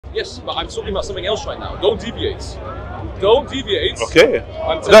Yes, but I'm talking about something else right now. Don't deviate. Don't deviate. Okay.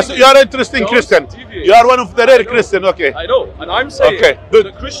 You are an interesting Christian. Deviate. You are one of the rare Christian. Okay. I know, and I'm saying good.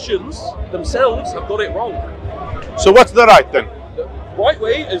 the Christians themselves have got it wrong. So what's the right then? The right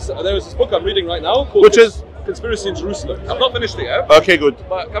way is there is this book I'm reading right now called Conspiracy in Jerusalem. I've not finished it yet. Okay, good.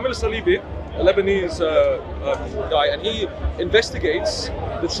 But Kamil Salibi, a Lebanese guy, and he investigates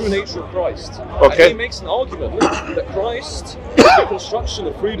the true nature of Christ. Okay. And he makes an argument that Christ is the construction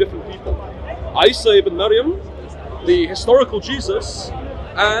of three different people: Isa ibn Maryam, the historical Jesus,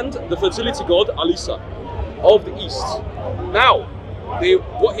 and the fertility god Alisa of the East. Now,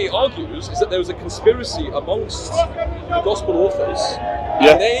 what he argues is that there was a conspiracy amongst the gospel authors,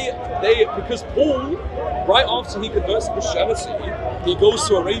 and they because Paul, right after he converts to Christianity, he goes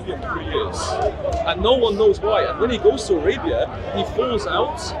to Arabia for 3 years, and no one knows why. And when he goes to Arabia, he falls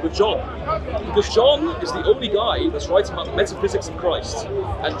out with John, because John is the only guy that's writing about the metaphysics of Christ,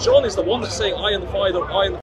 and John is the one that's saying, "I am the Father, I am the